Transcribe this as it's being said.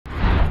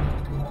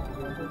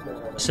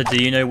So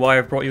do you know why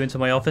I brought you into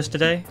my office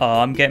today? Oh,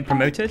 I'm getting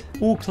promoted?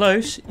 All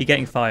close, you're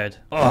getting fired.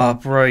 Oh,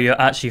 bro, you're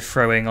actually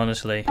throwing,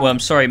 honestly. Well, I'm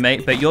sorry,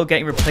 mate, but you're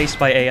getting replaced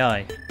by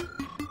AI.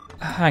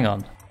 Hang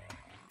on.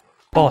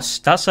 Boss,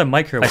 that's a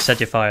micro. I said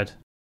you're fired.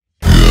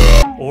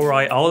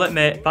 Alright, I'll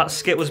admit, that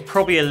skit was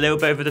probably a little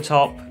bit over the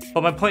top,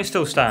 but my point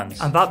still stands.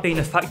 And that being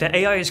the fact that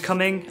AI is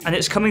coming, and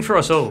it's coming for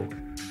us all.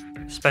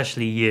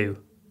 Especially you.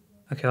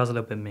 Okay, I was a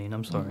little bit mean,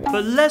 I'm sorry.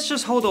 But let's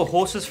just hold our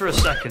horses for a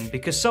second,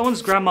 because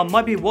someone's grandma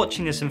might be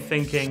watching this and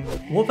thinking,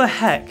 what the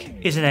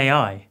heck is an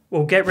AI?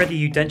 Well, get ready,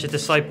 you denture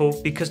disciple,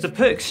 because to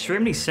put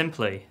extremely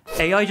simply,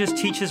 AI just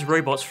teaches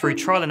robots through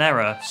trial and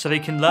error so they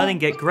can learn and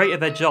get great at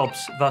their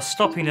jobs, thus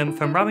stopping them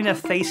from ramming their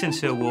face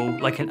into a wall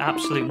like an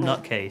absolute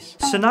nutcase.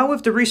 So now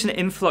with the recent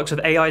influx of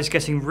AIs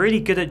getting really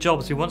good at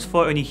jobs we once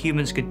thought only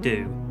humans could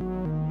do,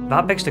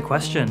 that begs the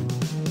question.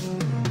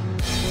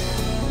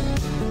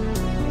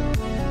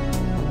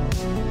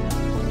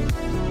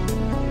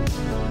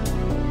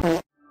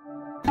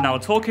 Now,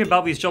 talking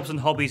about these jobs and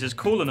hobbies is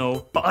cool and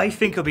all, but I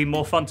think it'll be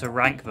more fun to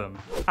rank them.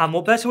 And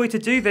what better way to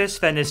do this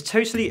than this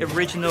totally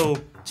original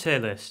tier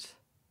list?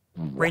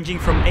 Ranging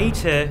from A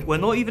tier, where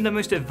not even the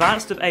most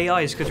advanced of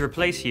AIs could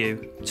replace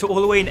you, to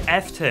all the way in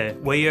F tier,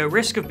 where you're at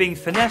risk of being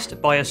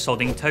finessed by a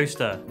sodding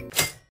toaster.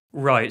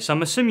 Right, so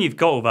I'm assuming you've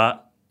got all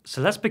that,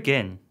 so let's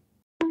begin.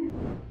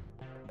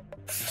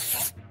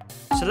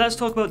 So let's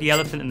talk about the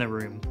elephant in the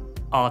room.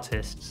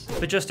 Artists.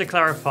 But just to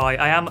clarify,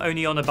 I am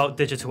only on about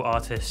digital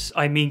artists.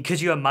 I mean,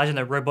 could you imagine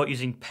a robot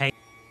using paint?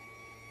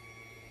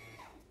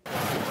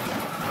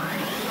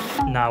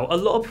 Now, a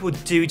lot of people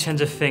do tend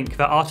to think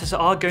that artists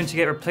are going to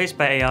get replaced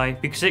by AI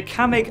because it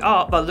can make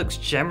art that looks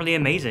generally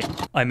amazing.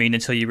 I mean,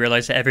 until you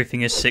realize that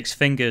everything is 6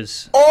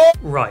 fingers.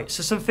 Right,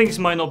 so some things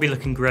might not be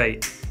looking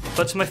great.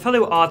 But to my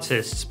fellow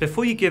artists,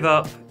 before you give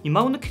up, you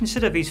might want to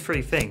consider these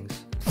 3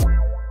 things.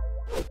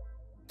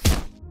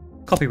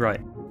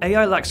 Copyright.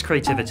 AI lacks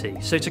creativity,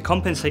 so to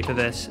compensate for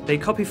this, they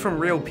copy from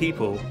real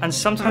people, and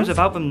sometimes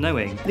without them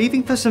knowing,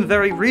 leaving for some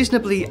very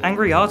reasonably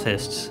angry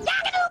artists.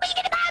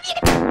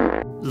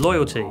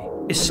 Loyalty.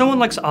 If someone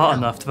likes art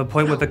enough to the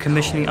point where they're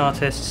commissioning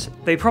artists,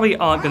 they probably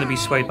aren't going to be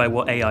swayed by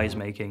what AI is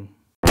making.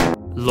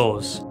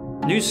 Laws.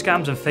 News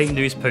scams and fake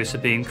news posts are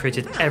being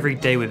created every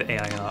day with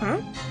AI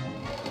art.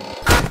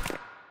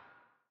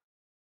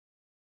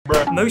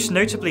 Most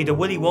notably, the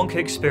Willy Wonka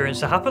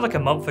experience that happened like a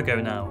month ago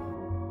now.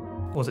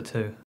 Or was it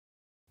 2?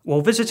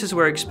 While visitors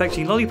were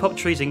expecting lollipop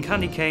trees and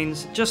candy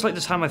canes, just like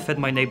the time I fed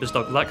my neighbour's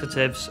dog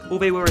laxatives, all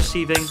they were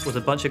receiving was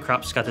a bunch of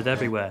crap scattered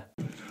everywhere.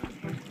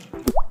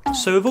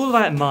 So with all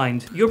that in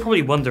mind, you're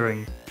probably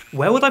wondering,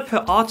 where would I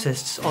put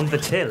artists on the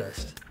tier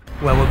list?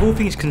 Well, with all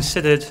things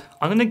considered,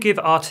 I'm going to give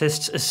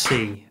artists a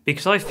C,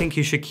 because I think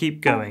you should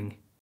keep going.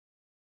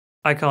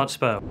 I can't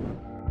spell.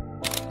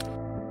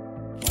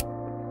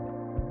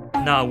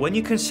 Now, when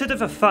you consider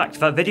the fact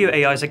that video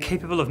AIs are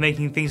capable of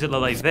making things that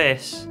look like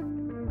this,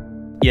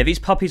 yeah, these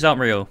puppies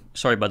aren't real.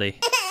 Sorry, buddy.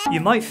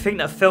 You might think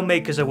that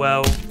filmmakers are,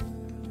 well,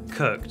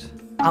 cooked.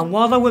 And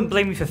while I wouldn't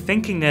blame you for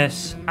thinking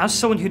this, as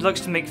someone who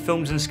likes to make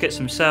films and skits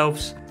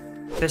themselves,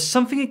 there's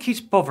something that keeps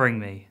bothering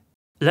me.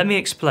 Let me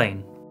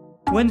explain.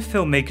 When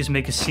filmmakers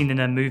make a scene in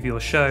their movie or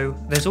show,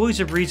 there's always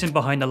a reason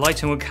behind the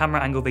lighting or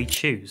camera angle they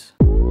choose.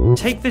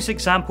 Take this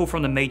example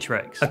from The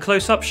Matrix, a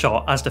close-up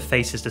shot as the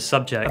face is the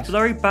subject, a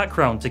blurry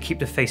background to keep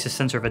the face the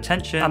center of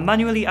attention, and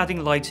manually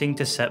adding lighting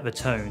to set the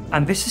tone.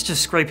 And this is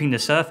just scraping the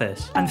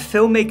surface. And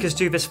filmmakers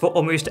do this for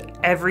almost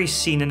every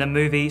scene in a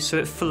movie, so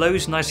it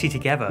flows nicely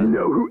together.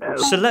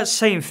 So let's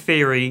say in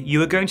theory,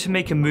 you are going to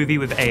make a movie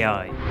with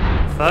AI.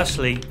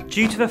 Firstly,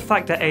 due to the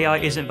fact that AI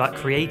isn't that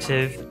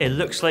creative, it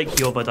looks like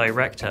you're the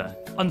director.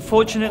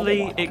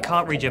 Unfortunately, it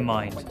can't read your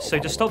mind, so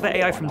to stop the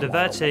AI from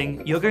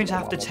diverting, you're going to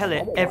have to tell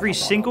it every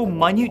single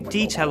minute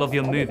detail of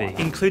your movie,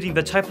 including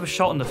the type of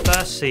shot on the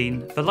first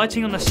scene, the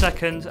lighting on the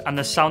second, and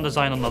the sound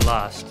design on the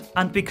last.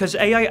 And because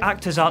AI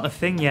actors aren't a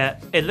thing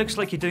yet, it looks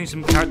like you're doing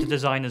some character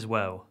design as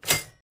well.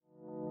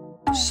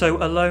 So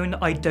alone,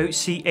 I don't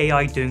see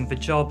AI doing the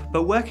job,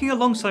 but working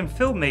alongside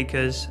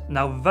filmmakers,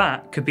 now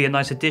that could be a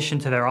nice addition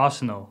to their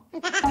arsenal.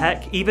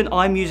 Heck, even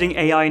I'm using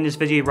AI in this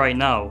video right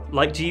now.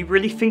 Like, do you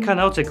really think I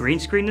know how to green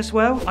screen this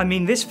well? I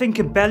mean, this thing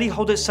can barely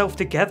hold itself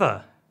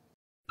together.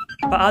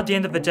 But at the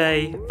end of the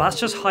day, that's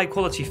just high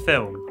quality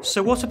film.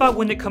 So what about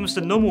when it comes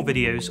to normal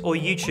videos or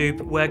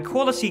YouTube, where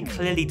quality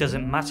clearly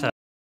doesn't matter?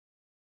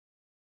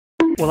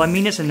 Well, I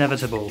mean, it's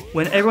inevitable.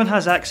 When everyone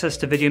has access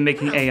to video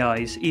making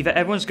AIs, either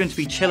everyone's going to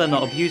be chill and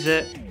not abuse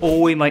it,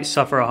 or we might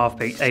suffer a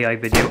half-baked AI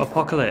video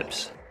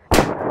apocalypse.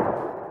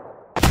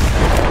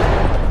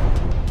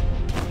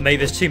 Mate,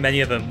 there's too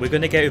many of them. We're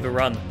gonna get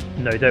overrun.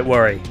 No, don't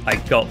worry. I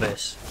got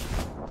this.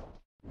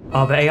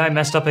 Oh, the AI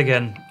messed up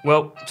again.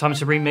 Well, time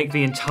to remake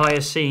the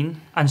entire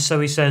scene. And so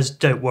he says,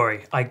 don't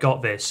worry, I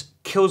got this.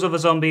 Kills all the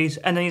zombies,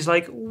 and then he's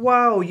like,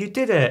 wow, you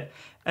did it.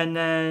 And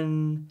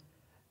then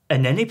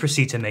they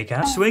proceed to make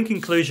out. So in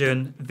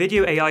conclusion,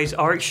 video AIs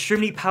are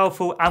extremely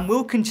powerful and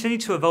will continue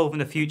to evolve in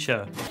the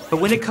future.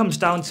 But when it comes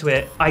down to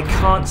it, I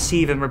can't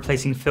see them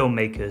replacing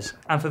filmmakers.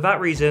 And for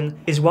that reason,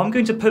 is why I'm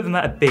going to put them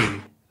at a B.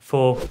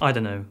 for, I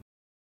don't know,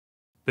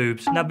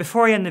 boobs. Now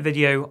before I end the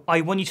video,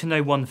 I want you to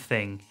know one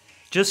thing.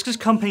 Just because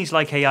companies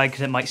like AI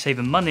because it might save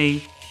them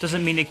money,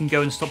 doesn't mean it can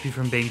go and stop you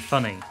from being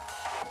funny.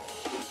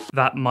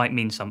 That might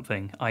mean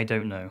something, I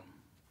don't know.